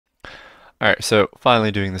Alright, so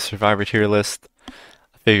finally doing the survivor tier list.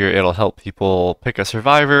 I figure it'll help people pick a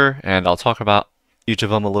survivor, and I'll talk about each of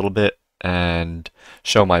them a little bit and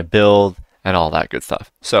show my build and all that good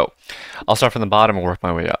stuff. So, I'll start from the bottom and work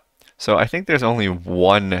my way up. So, I think there's only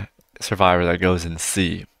one survivor that goes in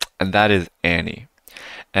C, and that is Annie.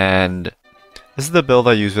 And this is the build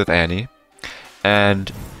I use with Annie.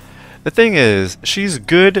 And the thing is, she's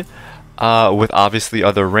good with obviously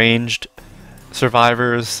other ranged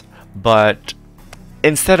survivors, but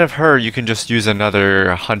instead of her, you can just use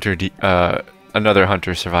another hunter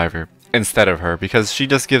survivor instead of her because she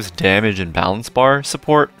just gives damage and balance bar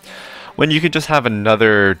support. When you could just have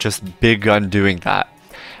another just big gun doing that.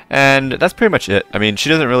 And that's pretty much it. I mean, she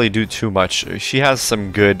doesn't really do too much. She has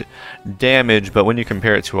some good damage, but when you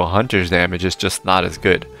compare it to a hunter's damage, it's just not as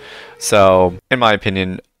good. So, in my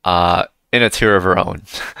opinion, in a tier of her own.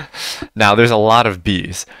 Now, there's a lot of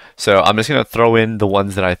Bs, so I'm just going to throw in the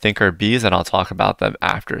ones that I think are Bs, and I'll talk about them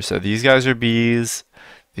after. So these guys are Bs,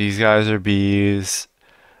 these guys are Bs,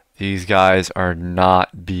 these guys are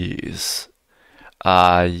not Bs,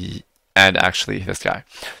 and actually this guy.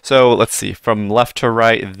 So let's see, from left to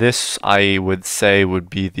right, this I would say would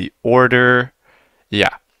be the order.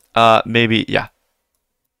 Yeah, maybe, yeah.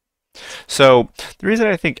 So the reason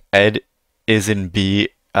I think Ed is in B,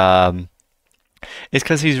 is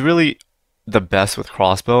because he's really the best with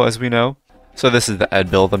crossbow, as we know. So this is the Ed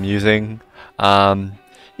build I'm using.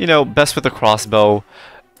 You know, best with the crossbow.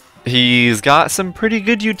 He's got some pretty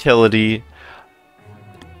good utility.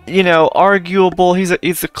 You know, arguable. He's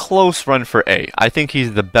a close run for A. I think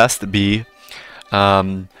he's the best B.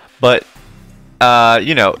 But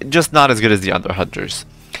you know, just not as good as the other hunters.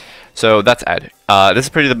 So that's Ed. This is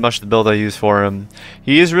pretty much the build I use for him.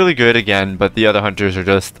 He is really good again, but the other hunters are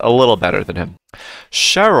just a little better than him.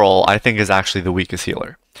 Cheryl, I think, is actually the weakest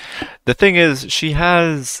healer. The thing is, she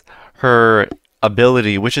has her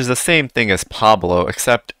ability, which is the same thing as Pablo,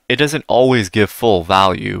 except it doesn't always give full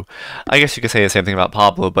value. I guess you could say the same thing about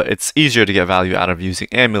Pablo, but it's easier to get value out of using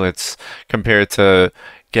amulets compared to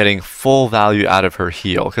getting full value out of her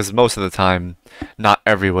heal, because most of the time, not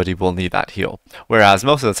everybody will need that heal. Whereas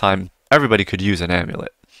most of the time, everybody could use an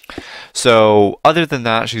amulet. So, other than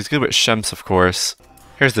that, she's good with Shems, of course.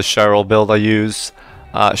 Here's the Cheryl build I use.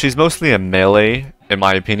 She's mostly a melee, in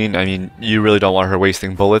my opinion. I mean, you really don't want her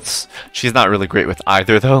wasting bullets. She's not really great with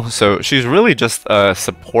either, though. So, she's really just a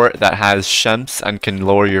support that has Shems and can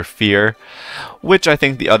lower your fear, which I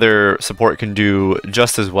think the other support can do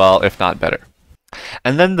just as well, if not better.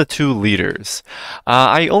 And then the two leaders.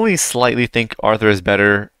 I only slightly think Arthur is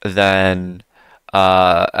better than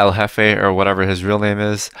El Jefe, or whatever his real name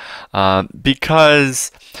is,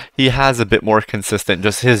 because he has a bit more consistent,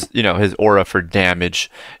 just his, you know, his aura for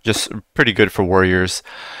damage, just pretty good for warriors.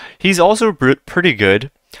 He's also pretty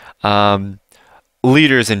good.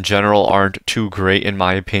 Leaders in general aren't too great in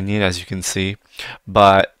my opinion, as you can see,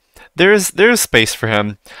 but there's space for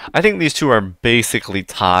him. I think these two are basically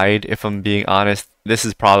tied, if I'm being honest. This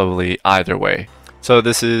is probably either way. So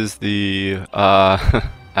this is the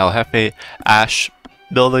El Jefe Ash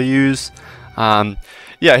build I use.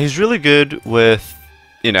 Yeah, he's really good with,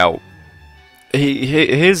 you know,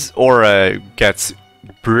 his aura gets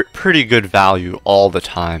pretty good value all the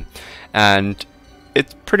time, and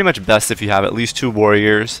it's pretty much best if you have at least 2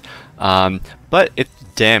 warriors, but it's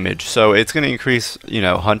damage, so it's going to increase, you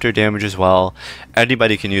know, hunter damage as well.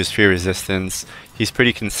 Anybody can use fear resistance. He's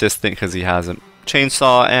pretty consistent because he has a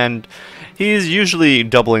chainsaw, and he's usually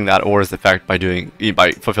doubling that aura's effect by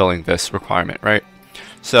fulfilling this requirement, right?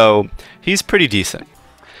 So he's pretty decent.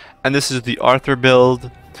 And this is the Arthur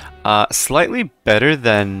build, slightly better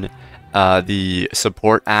than the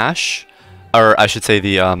support Ash, or I should say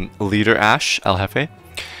the leader Ash, El Jefe.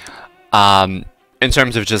 In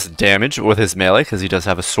terms of just damage with his melee, because he does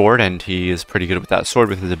have a sword, and he is pretty good with that sword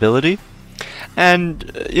with his ability.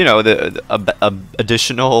 And, you know, the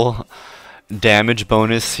additional damage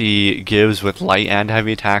bonus he gives with light and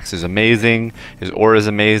heavy attacks is amazing. His aura is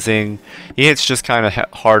amazing. He hits just kind of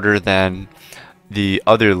harder than the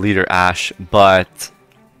other leader Ash, but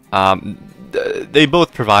they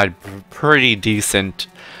both provide pretty decent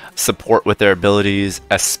support with their abilities,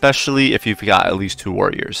 especially if you've got at least 2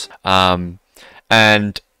 warriors.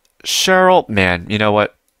 And Cheryl, man, you know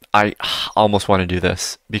what? I almost want to do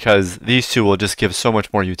this because these two will just give so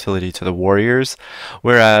much more utility to the warriors,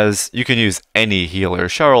 whereas you can use any healer.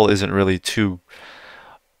 Cheryl isn't really too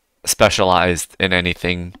specialized in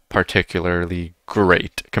anything particularly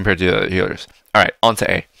great compared to the other healers. Alright, on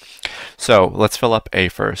to A. So let's fill up A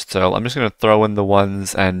first. So I'm just going to throw in the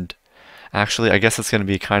ones, and actually I guess it's going to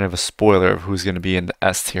be kind of a spoiler of who's going to be in the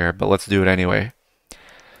S tier, but let's do it anyway.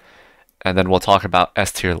 and then we'll talk about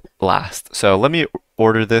S tier last. So let me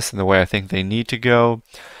order this in the way I think they need to go.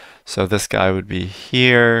 So this guy would be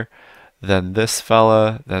here, then this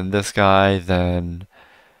fella, then this guy, then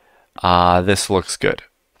this looks good.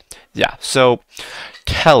 Yeah, so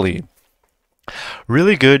Kelly,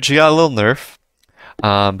 really good. She got a little nerf,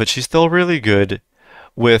 but she's still really good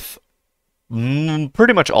with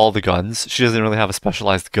pretty much all the guns. She doesn't really have a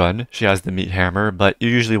specialized gun. She has the meat hammer, but you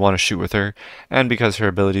usually want to shoot with her. And because her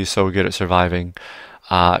ability is so good at surviving,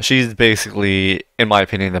 she's basically, in my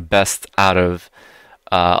opinion, the best out of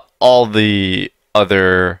all the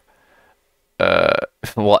other,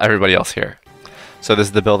 well, everybody else here. So this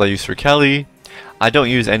is the build I use for Kelly. I don't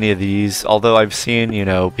use any of these, although I've seen, you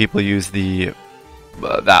know, people use the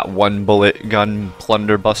that one bullet gun,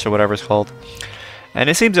 Plunderbuss or whatever it's called. And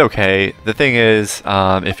it seems okay. The thing is,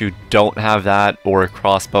 if you don't have that or a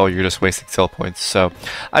crossbow, you're just wasting skill points. So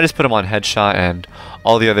I just put them on headshot and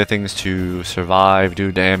all the other things to survive,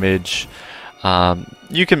 do damage.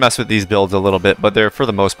 You can mess with these builds a little bit, but they're for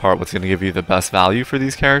the most part what's going to give you the best value for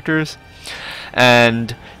these characters.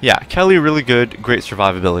 And yeah, Kelly really good, great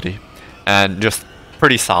survivability, and just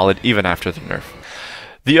pretty solid even after the nerf.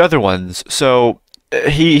 The other ones, so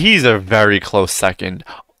he's a very close second.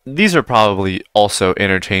 These are probably also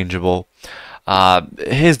interchangeable.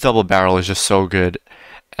 His double barrel is just so good,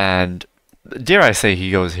 and dare I say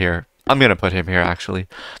he goes here. I'm going to put him here, actually.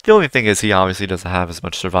 The only thing is he obviously doesn't have as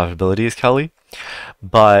much survivability as Kelly,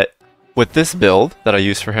 but with this build that I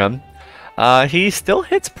use for him, he still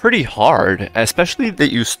hits pretty hard, especially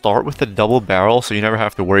that you start with the double barrel, so you never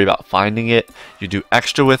have to worry about finding it. You do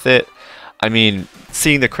extra with it. I mean,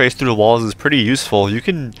 seeing the crates through the walls is pretty useful. You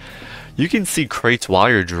can see crates while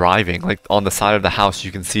you're driving, like on the side of the house.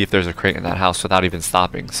 You can see if there's a crate in that house without even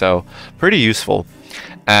stopping. So pretty useful.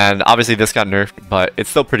 And obviously this got nerfed, but it's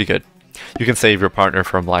still pretty good. You can save your partner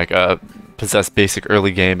from like a possessed basic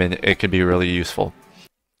early game, and it can be really useful.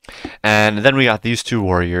 And then we got these two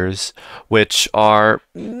warriors, which are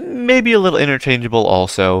maybe a little interchangeable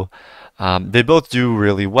also. They both do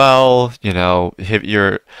really well. You know,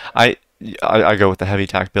 I go with the heavy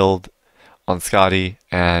attack build on Scotty,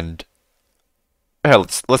 and here,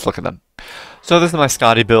 let's look at them. So this is my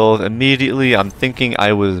Scotty build. Immediately, I'm thinking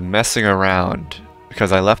I was messing around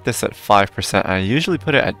because I left this at 5%. And I usually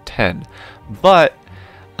put it at 10, but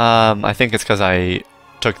I think it's because I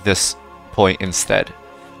took this point instead.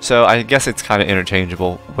 So I guess it's kind of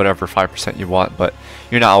interchangeable, whatever 5% you want, but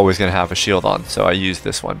you're not always going to have a shield on, so I use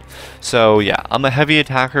this one. So yeah, I'm a heavy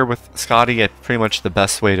attacker with Scotty. It's pretty much the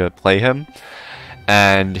best way to play him,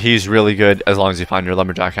 and he's really good as long as you find your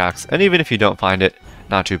lumberjack axe, and even if you don't find it,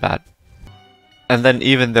 not too bad. And then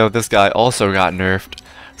even though this guy also got nerfed,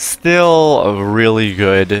 still really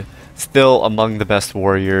good, still among the best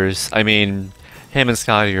warriors. I mean, him and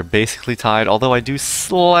Scotty are basically tied, although I do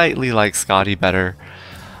slightly like Scotty better.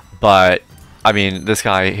 But, I mean, this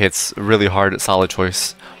guy hits really hard at solid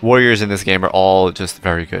choice. Warriors in this game are all just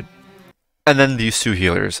very good. And then these two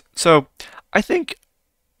healers. So, I think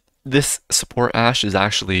this support Ashe is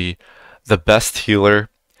actually the best healer,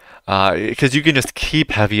 because you can just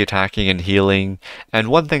keep heavy attacking and healing. And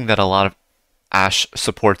one thing that a lot of Ashe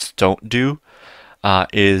supports don't do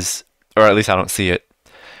is, or at least I don't see it,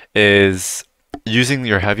 is using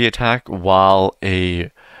your heavy attack while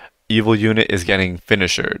a evil unit is getting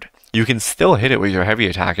finishered. You can still hit it with your heavy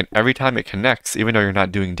attack, and every time it connects, even though you're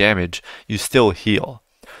not doing damage, you still heal.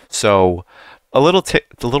 So the little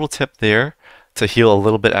tip there to heal a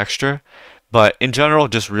little bit extra, but in general,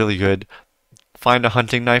 just really good. Find a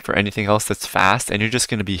hunting knife or anything else that's fast, and you're just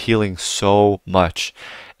going to be healing so much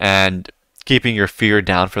and keeping your fear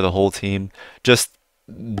down for the whole team. Just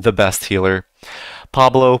the best healer.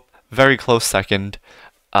 Pablo, very close second.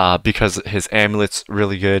 Because his amulet's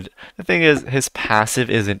really good. The thing is, his passive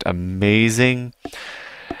isn't amazing.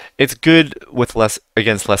 It's good with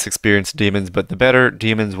against less experienced demons, but the better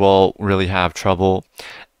demons will really have trouble.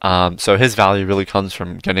 So his value really comes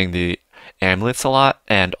from getting the amulets a lot.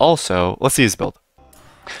 And also, let's see his build.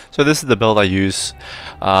 So this is the build I use.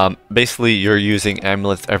 Basically, you're using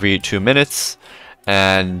amulets every 2 minutes,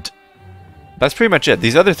 and that's pretty much it.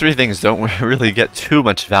 These other three things don't really get too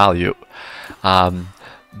much value.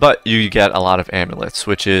 But you get a lot of amulets,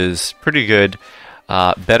 which is pretty good.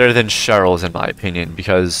 Better than Cheryl's in my opinion,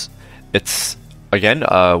 because it's, again,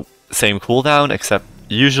 same cooldown, except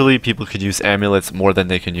usually people could use amulets more than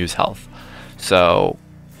they can use health. So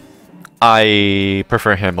I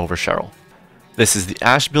prefer him over Cheryl. This is the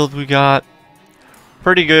Ashe build we got.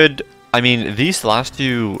 Pretty good. I mean, these last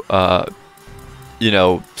two, you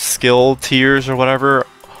know, skill tiers or whatever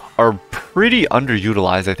are pretty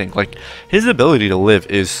underutilized, I think. Like, his ability to live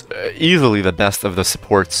is easily the best of the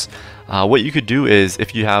supports. What you could do is,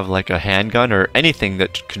 if you have like a handgun or anything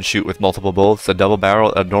that can shoot with multiple bullets, a double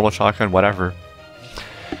barrel, a normal shotgun, whatever,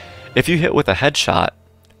 if you hit with a headshot,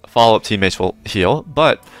 follow-up teammates will heal,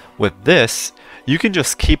 but with this, you can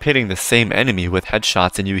just keep hitting the same enemy with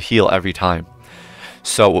headshots and you heal every time.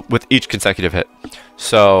 So, with each consecutive hit.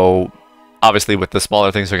 So, obviously with the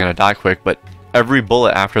smaller things, they're going to die quick, but every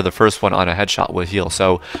bullet after the first one on a headshot will heal.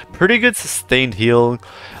 So, pretty good sustained heal.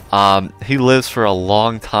 He lives for a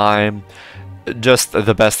long time. Just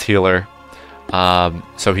the best healer.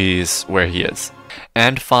 So he's where he is.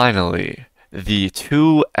 And finally, the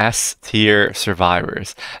two S tier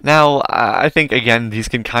survivors. Now, I think again, these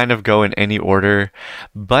can kind of go in any order,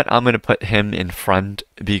 but I'm going to put him in front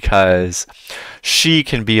because she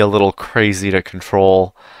can be a little crazy to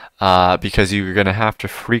control, because you're going to have to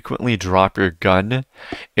frequently drop your gun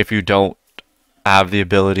if you don't have the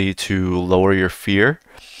ability to lower your fear,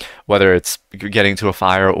 whether it's getting to a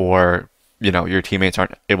fire or, you know, your teammates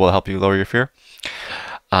aren't able to help you lower your fear.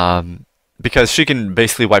 Because she can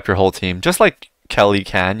basically wipe your whole team, just like Kelly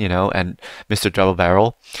can, you know, and Mr. Double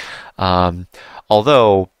Barrel.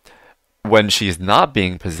 Although, when she's not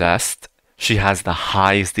being possessed, she has the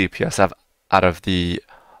highest DPS out of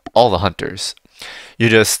all the hunters. You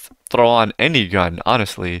just throw on any gun,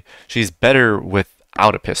 honestly. She's better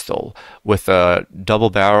without a pistol. With a double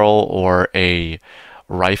barrel or a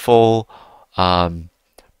rifle,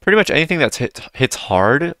 pretty much anything that hits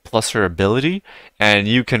hard, plus her ability, and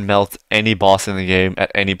you can melt any boss in the game at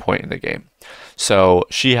any point in the game. So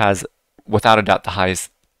she has, without a doubt, the highest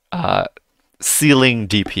ceiling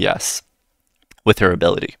DPS with her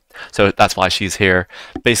ability. So that's why she's here,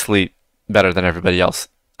 basically better than everybody else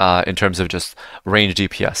in terms of just range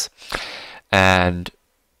DPS. And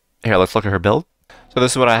here, let's look at her build. So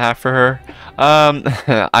this is what I have for her.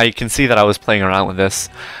 I can see that I was playing around with this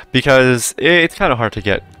because it's kind of hard to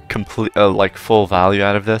get complete, like full value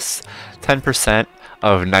out of this. 10%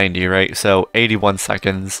 of 90, right? So 81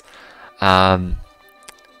 seconds. Yeah,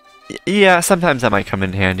 sometimes that might come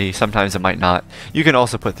in handy. Sometimes it might not. You can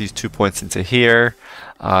also put these 2 points into here.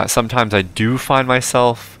 Sometimes I do find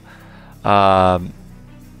myself.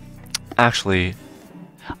 Actually,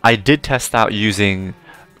 I did test out using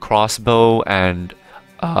crossbow and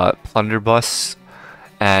blunderbuss,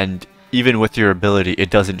 and even with your ability,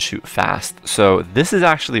 it doesn't shoot fast. So this is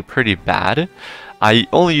actually pretty bad. I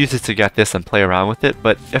only use it to get this and play around with it,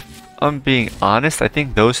 but if I'm being honest, I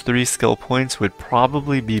think those 3 skill points would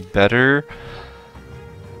probably be better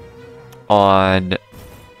on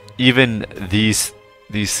even these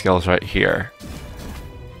skills right here.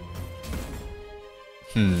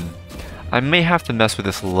 I may have to mess with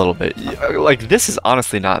this a little bit. Like, this is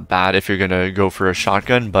honestly not bad if you're gonna go for a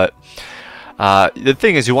shotgun, but the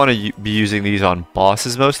thing is, you want to be using these on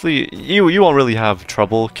bosses mostly. You won't really have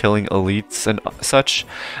trouble killing elites and such,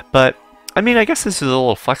 but I mean, I guess this is a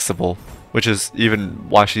little flexible, which is even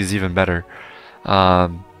why she's even better.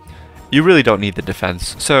 You really don't need the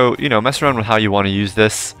defense, so you know, mess around with how you want to use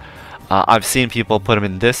this. I've seen people put them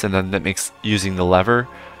in this, and then that makes using the lever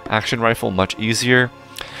action rifle much easier.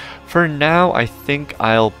 For now, I think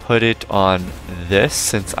I'll put it on this,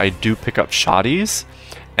 since I do pick up shotties,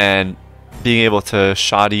 and being able to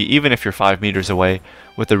shotty even if you're 5 meters away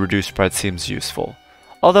with a reduced spread seems useful.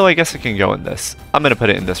 Although I guess it can go in this. I'm going to put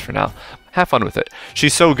it in this for now. Have fun with it.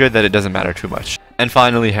 She's so good that it doesn't matter too much. And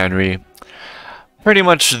finally, Henry. Pretty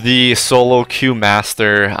much the solo queue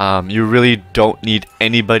master. You really don't need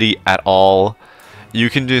anybody at all. You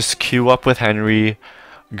can just queue up with Henry.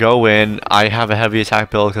 Go in. I have a heavy attack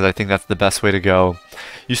build because I think that's the best way to go.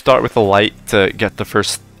 You start with the light to get the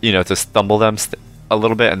first, you know, to stumble them a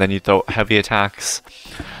little bit, and then you throw heavy attacks.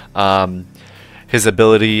 His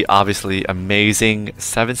ability, obviously amazing.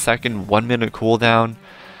 7-second, 1-minute cooldown.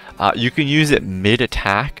 You can use it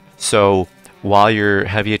mid-attack, so while you're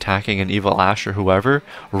heavy attacking an Evil Ash or whoever,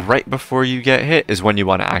 right before you get hit is when you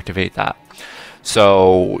want to activate that.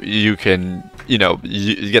 So you can, you know,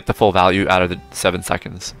 you get the full value out of the 7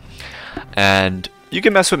 seconds. And you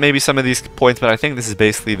can mess with maybe some of these points, but I think this is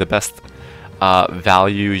basically the best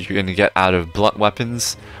value you're going to get out of blunt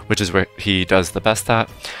weapons, which is where he does the best at.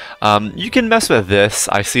 You can mess with this.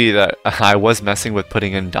 I see that I was messing with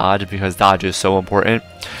putting in dodge because dodge is so important.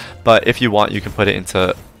 But if you want, you can put it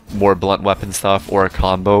into more blunt weapon stuff or a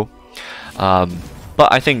combo.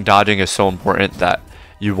 But I think dodging is so important that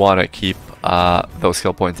you want to keep those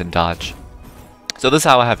skill points in dodge. So this is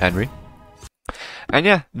how I have Henry. And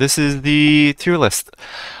yeah, this is the tier list.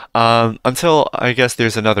 Until I guess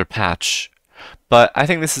there's another patch. but I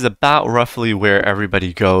think this is about roughly where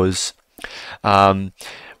everybody goes. Um,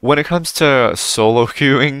 when it comes to solo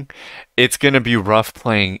queuing, it's going to be rough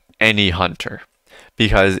playing any hunter.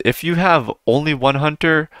 Because if you have only one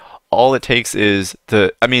hunter, all it takes is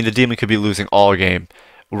the demon could be losing all game,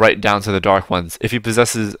 right down to the dark ones. If he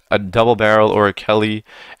possesses a double barrel or a Kelly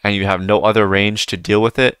and you have no other range to deal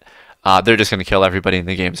with it, they're just going to kill everybody and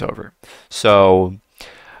the game's over. So,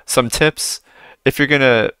 some tips, if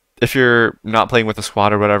you're not playing with a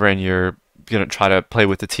squad or whatever and you're gonna try to play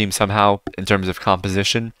with the team somehow in terms of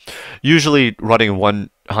composition, usually running one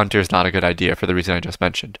hunter is not a good idea for the reason I just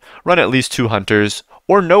mentioned. Run at least two hunters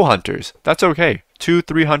or no hunters. That's okay. 2,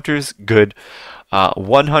 3 hunters, good.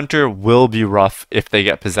 One hunter will be rough if they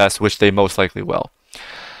get possessed, which they most likely will.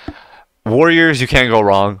 Warriors, you can't go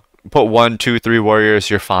wrong. Put 1, 2, 3 warriors,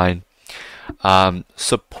 you're fine.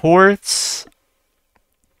 Supports,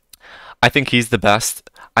 I think he's the best.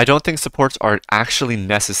 I don't think supports are actually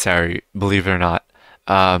necessary, believe it or not.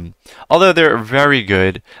 Although they're very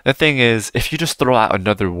good, the thing is, if you just throw out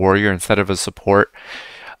another warrior instead of a support,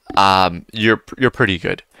 you're pretty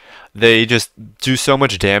good. They just do so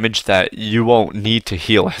much damage that you won't need to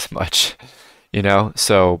heal as much, you know?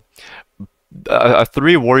 So a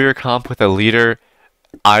 3 warrior comp with a leader,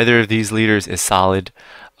 either of these leaders is solid.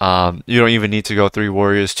 You don't even need to go 3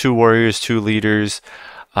 warriors, 2 warriors, 2 leaders.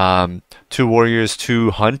 2 warriors,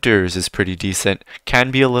 2 hunters is pretty decent.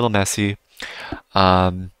 Can be a little messy.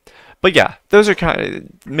 But yeah, those are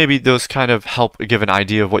maybe those kind of help give an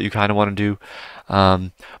idea of what you kind of want to do.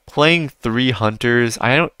 Playing 3 hunters,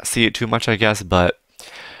 I don't see it too much, I guess, but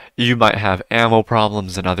you might have ammo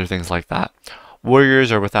problems and other things like that.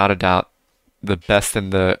 Warriors are without a doubt the best in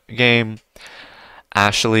the game.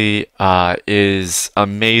 Ashley is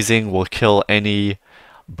amazing, will kill any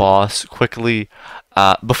boss quickly.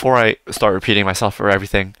 Before I start repeating myself for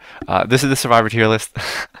everything, this is the Survivor tier list.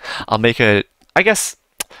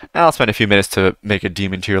 I'll spend a few minutes to make a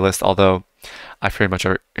demon tier list, although I pretty much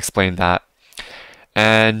explained that.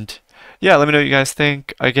 And yeah, let me know what you guys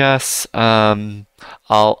think. I guess I'll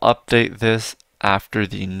update this after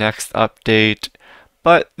the next update,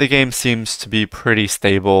 but the game seems to be pretty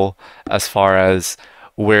stable as far as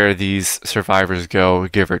where these survivors go,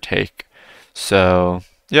 give or take. So,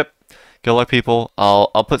 yep. Good luck, people.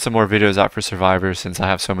 I'll put some more videos out for Survivor since I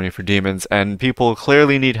have so many for demons, and people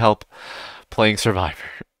clearly need help playing Survivor.